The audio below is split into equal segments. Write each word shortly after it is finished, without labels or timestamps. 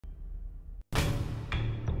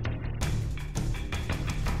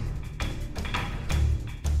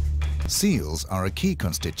Seals are a key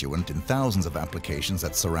constituent in thousands of applications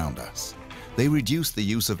that surround us. They reduce the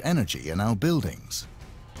use of energy in our buildings.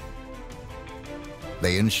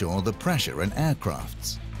 They ensure the pressure in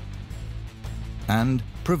aircrafts and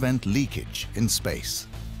prevent leakage in space.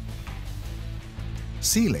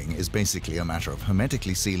 Sealing is basically a matter of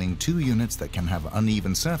hermetically sealing two units that can have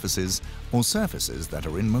uneven surfaces or surfaces that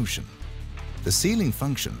are in motion. The sealing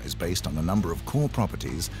function is based on a number of core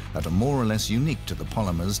properties that are more or less unique to the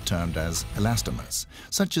polymers termed as elastomers,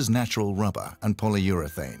 such as natural rubber and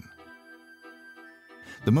polyurethane.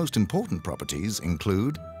 The most important properties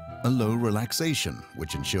include a low relaxation,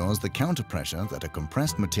 which ensures the counterpressure that a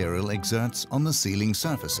compressed material exerts on the sealing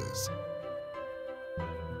surfaces.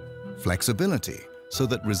 Flexibility, so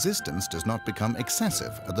that resistance does not become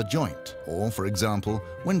excessive at the joint or, for example,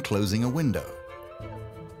 when closing a window.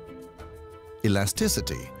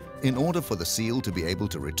 Elasticity, in order for the seal to be able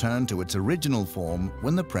to return to its original form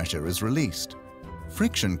when the pressure is released.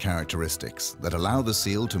 Friction characteristics that allow the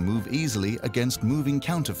seal to move easily against moving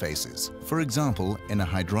counterfaces, for example, in a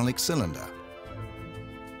hydraulic cylinder.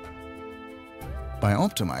 By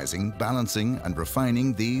optimizing, balancing, and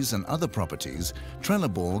refining these and other properties,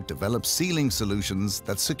 Trelleborg develops sealing solutions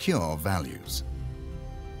that secure values.